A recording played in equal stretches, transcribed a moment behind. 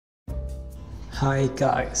Hi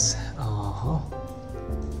guys,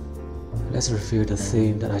 let's review the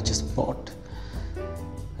theme that I just bought.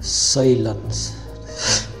 Salient.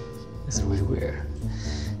 It's really weird.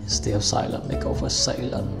 Instead of silent, make over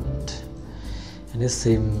silent. And this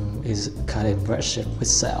theme is kind of inversion with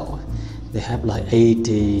cell. They have like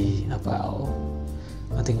 80, I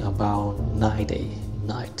think about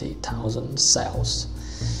 90,000 cells.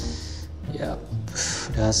 Yeah,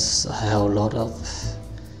 that's a hell lot of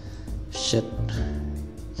shit.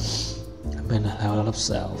 I mean, a hell lot of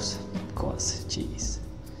cells, of course. Jeez.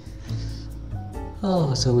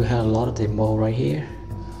 Oh, so we have a lot of demo right here.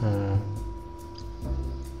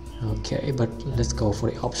 Okay, but let's go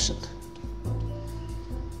for the option.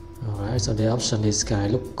 Alright, so the option is kind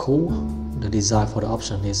of look cool. The design for the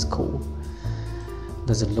option is cool.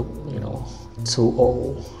 Doesn't look, too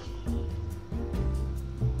old.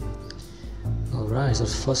 Alright, so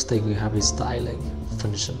the first thing we have is styling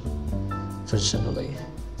functionally.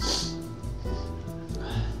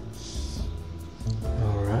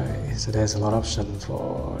 Alright, so there's a lot of option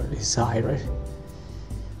for design, right?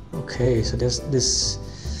 Okay, so this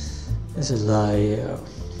is like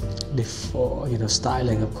for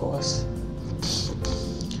styling, of course.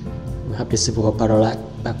 We have this simple parallax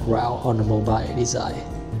background on the mobile design,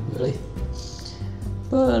 really,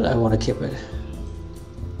 but I want to keep it.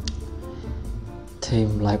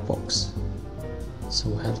 Theme lightbox, so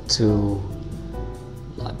we have two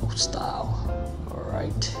lightbox style. All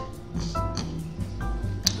right,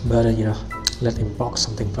 but let him box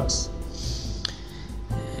something first.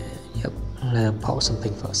 Yep, let him box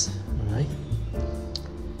something first. All right,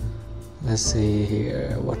 let's see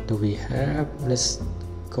here, what do we have? Let's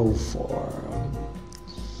go for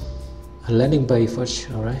a landing page first.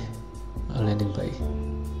 All right, a landing page,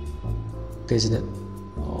 business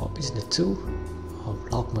or business 2, or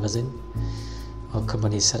blog magazine, or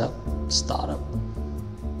company setup, startup.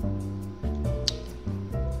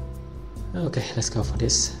 Okay, let's go for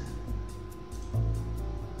this.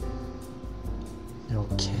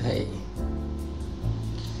 Okay,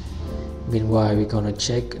 meanwhile we're gonna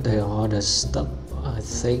check the other stuff, I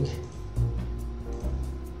think.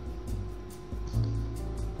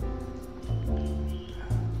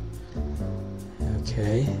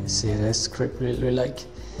 Okay, see, that script really like.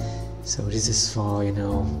 So this is for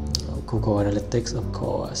Google Analytics, of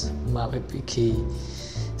course, map API,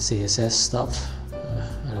 CSS stuff.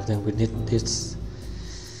 I don't think we need this.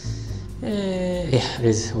 Yeah,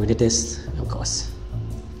 we need this, of course.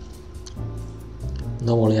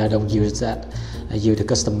 Normally I don't use that. I use the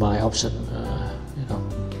customize option,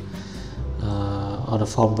 on the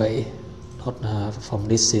form page, not from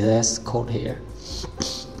this CSS code here.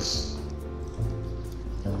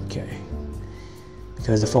 Okay,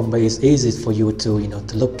 because the form page is easy for you to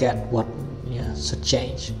to look at what should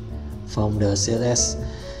change from the CSS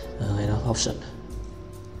option.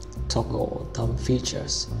 Toggle thumb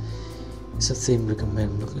features. It's a theme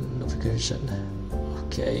recommend notification.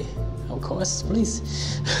 Okay, of course, please.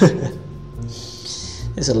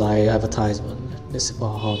 It's a live advertisement. This is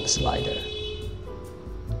about home slider.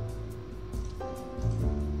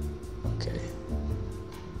 Okay,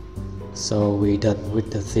 so we done with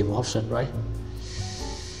the theme option, right?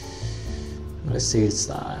 Let's see, this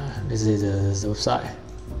is the website.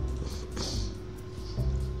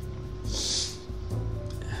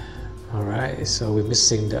 Alright, so we're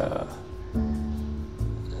missing the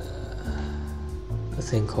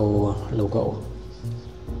thing called logo,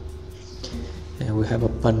 and we have a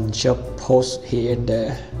bunch of posts here and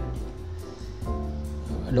there.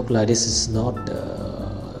 Look like this is not the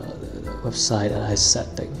website that I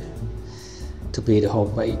setting to be the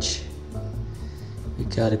home page. We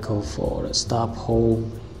gotta go for the stop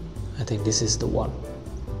home. I think this is the one.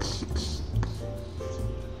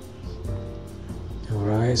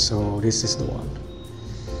 Alright, so this is the one.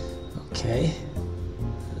 Okay,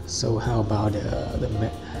 so how about the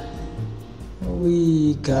map?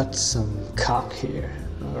 We got some cock here.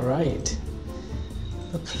 Alright,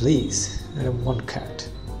 but please, I don't want cat.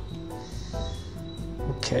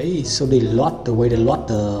 Okay, so the way they load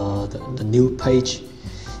the new page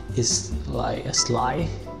is like a slide,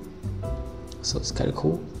 so it's kind of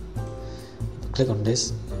cool. Click on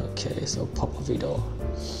this. Okay, so pop a video,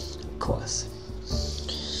 of course.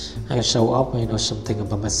 I can show up something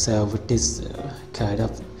about myself with this kind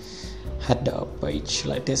of header page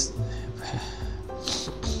like this.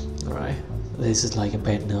 Alright, this is like a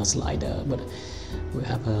banner slider, but we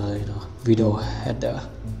have a video header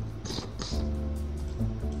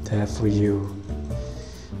there for you.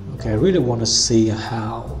 Okay, I really want to see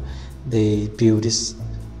how they build this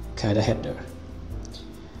kind of header.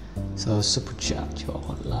 So super chat your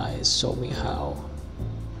online, show me how.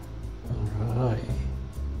 Alright,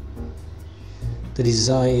 the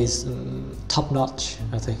design is top notch,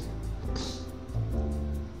 I think.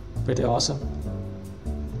 Pretty awesome.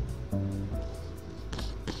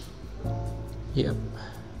 Yep,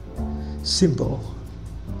 simple.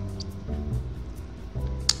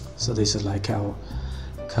 So this is like how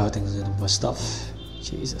things and more stuff.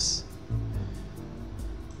 Jesus,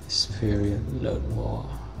 experience, learn more.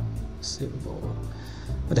 Simple,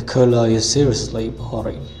 but the color is seriously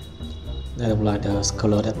boring. I don't like the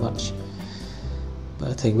color that much. But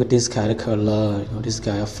I think with this kind of color, this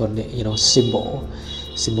kind of fun, simple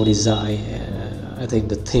design, I think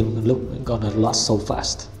the theme look gonna last so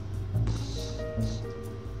fast.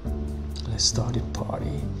 Let's start it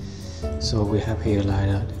party. So we have here like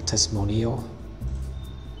a testimonial.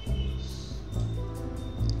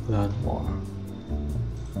 Learn more.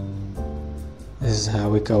 This is how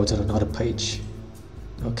we go to another page.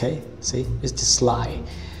 Okay, see, it's the slide.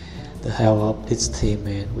 The help of this theme,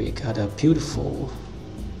 and we got a beautiful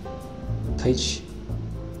page.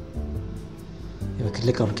 If we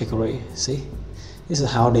click on category, see, this is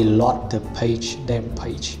how they load the page,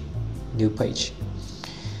 new page.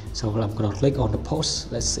 So I'm gonna click on the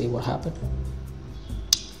post. Let's see what happened.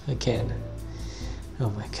 Again, oh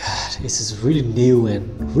my god, this is really new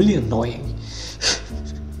and really annoying.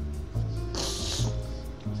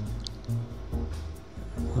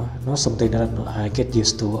 Not something that I get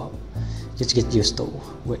used to. Just get used to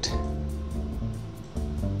with.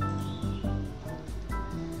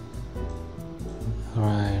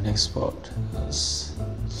 Alright, next spot.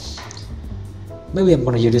 Maybe I'm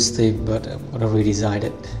gonna use this theme, but I'm gonna redesign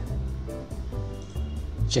it.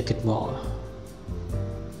 Check it more.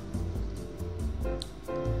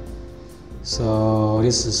 So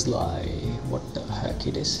this is like, what the heck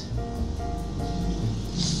it is?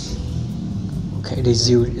 Okay, they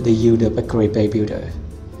use the bakery page builder.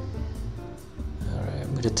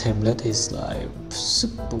 Alright, but the template is like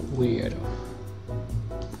super weird.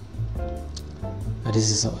 Now this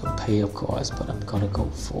is a pay, of course, but I'm gonna go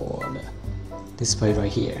for this page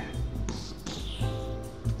right here.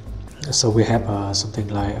 So we have something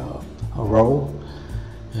like a row,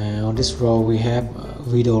 and on this row we have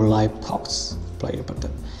video live talks play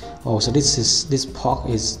button. Also, this part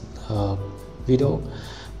is video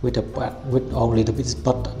with only this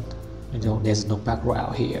button. There's no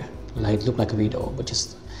background here. Like look like a video, but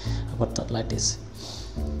just a button like this.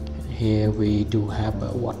 And here we do have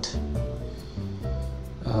what?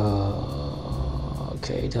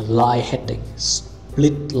 Okay, the line heading,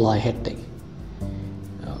 split line heading.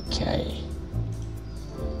 Okay,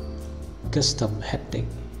 custom heading.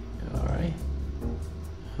 All right.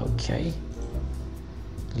 Okay,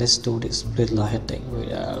 let's do this split line heading with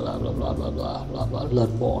blah blah blah blah blah blah blah.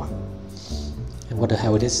 Learn more. And what the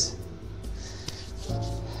hell it is?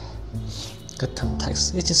 Custom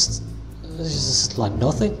text. It's just like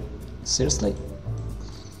nothing. Seriously.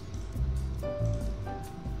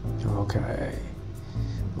 Okay.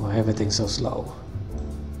 Why everything's so slow?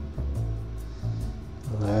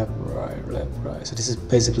 Left, right. So this is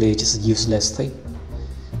basically just a useless thing,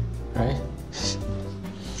 right?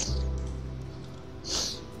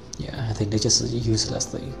 Yeah, I think they're just a useless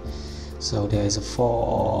thing. So there is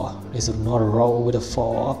there's another row with a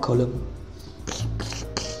 4 column.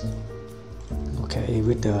 Okay,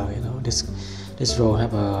 with the this row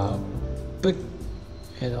have a big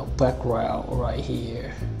background right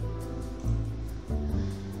here.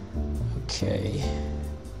 Okay,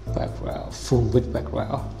 background, full width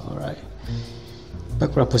background. All right,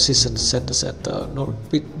 background position center, no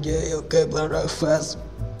bit. Yeah, okay, background fast.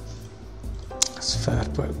 It's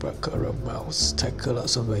fast background color, mouse, tag color.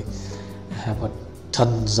 Something. I have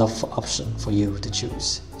tons of options for you to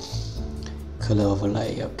choose. Color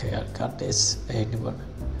overlay. Okay, I got this. Anyone?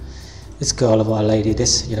 This color overlay.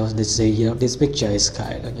 This this picture is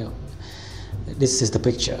kind of this is the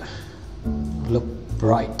picture. Look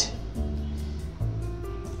bright.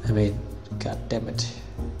 I mean, god damn it.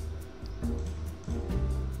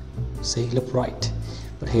 See, look right.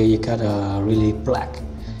 But here you got a really black,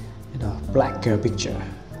 blacker picture.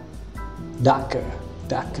 Darker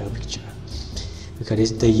picture.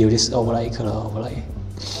 Because they use this overlay, color overlay.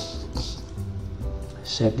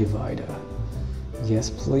 Shape divider. Yes,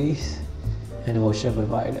 please. Animal shape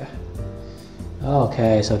divider.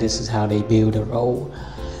 Okay, so this is how they build the row.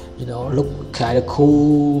 Look kind of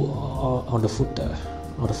cool on the footer.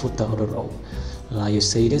 On the footer of the row. You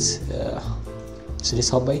see this? See this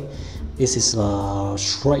hobby? This is a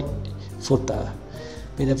straight footer.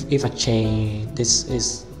 But if I change, this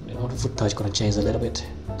is the footer is gonna change a little bit,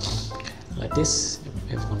 like this.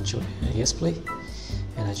 everyone should, yes please,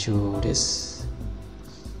 and I choose this,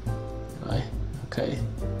 right? Okay,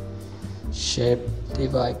 shape,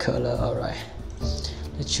 divide, color. All right,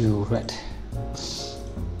 let's choose red.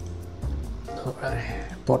 All right,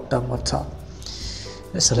 bottom or top.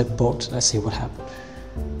 Let's select both. Let's see what happens.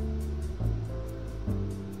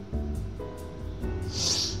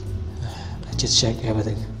 Let's just check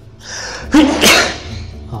everything.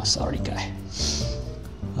 Oh, sorry, guy.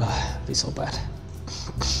 It's so bad.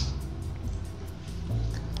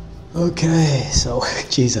 Okay, so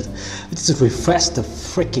Jesus, just refresh the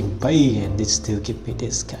freaking page and it still give me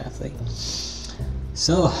this kind of thing.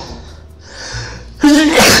 So,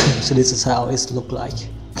 so this is how it look like.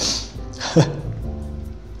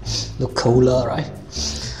 Look cooler, right?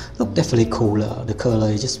 Look definitely cooler. The color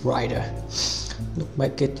is just brighter. Look,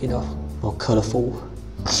 make it, you know, more colorful.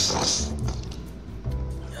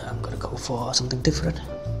 I'm gonna go for something different.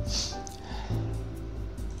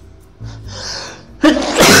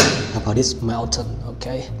 How about this mountain?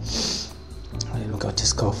 Okay, I'm gonna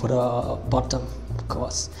just go for the bottom, of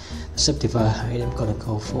course. Subdivide, I'm gonna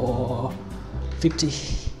go for 50.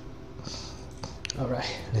 All right,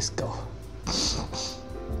 let's go.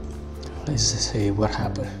 Let's see what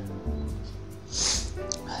happened.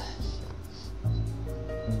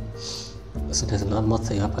 So there's not much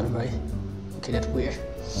thing happened, right? Okay, that's weird.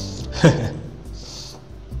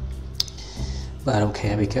 But I don't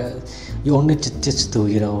care, because you only just to,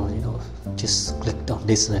 you know, just click on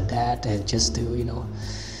this and that and just to, you know,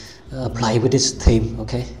 play with this theme.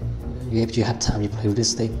 Okay, if you have time, you play with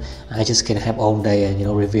this theme. I just can have all day and, you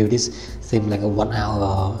know, review this theme like a 1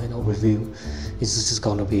 hour, you know, review. It's just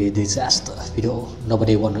gonna be a disaster video.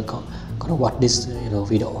 Nobody gonna watch this, you know,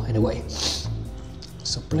 video anyway.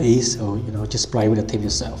 So please, so, you know, just play with the theme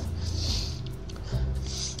yourself.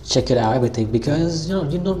 Check it out, everything, because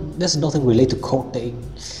you know there's nothing related to coding.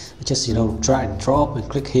 Just, you know, drag and drop and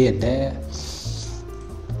click here and there.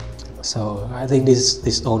 So I think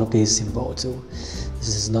this all of this simple too.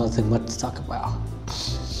 This is nothing much to talk about.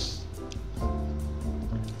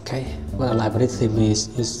 Okay, what I like about this theme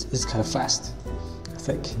is kind of fast, I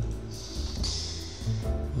think.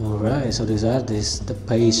 Alright, so the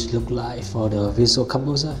page look like for the visual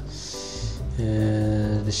composer.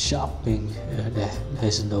 The shopping,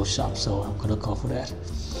 there's no shop, so I'm gonna go for that.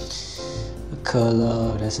 The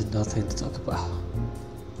color, there's nothing to talk about.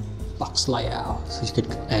 Box layout, so you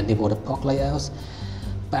can enable the box layouts.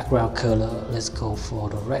 Background color, let's go for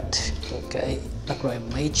the red. Okay,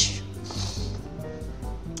 background image.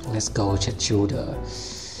 Let's go check to the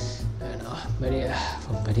media,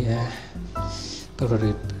 from media.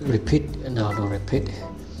 Repeat, no repeat.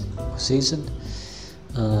 Position.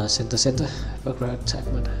 Center, background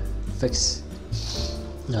attachment, fix.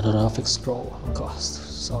 No, fix scroll, of course.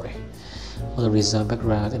 Sorry. Other reason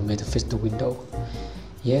background and made to fit the window.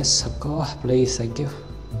 Yes, of course. Please, thank you.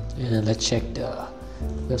 And let's check the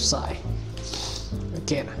website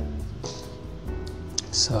again.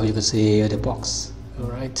 So you can see the box.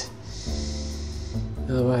 Alright,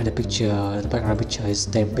 the picture, the background picture is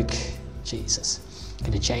damn big. Jesus,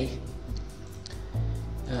 can you change?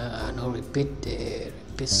 No, repeat,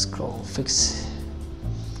 scroll, fix,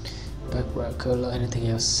 background color, anything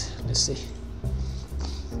else? Let's see.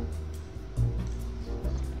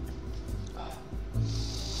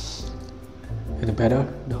 Any better?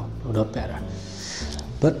 No, not better.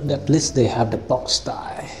 But at least they have the box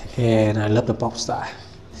style, and I love the box style.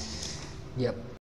 Yep.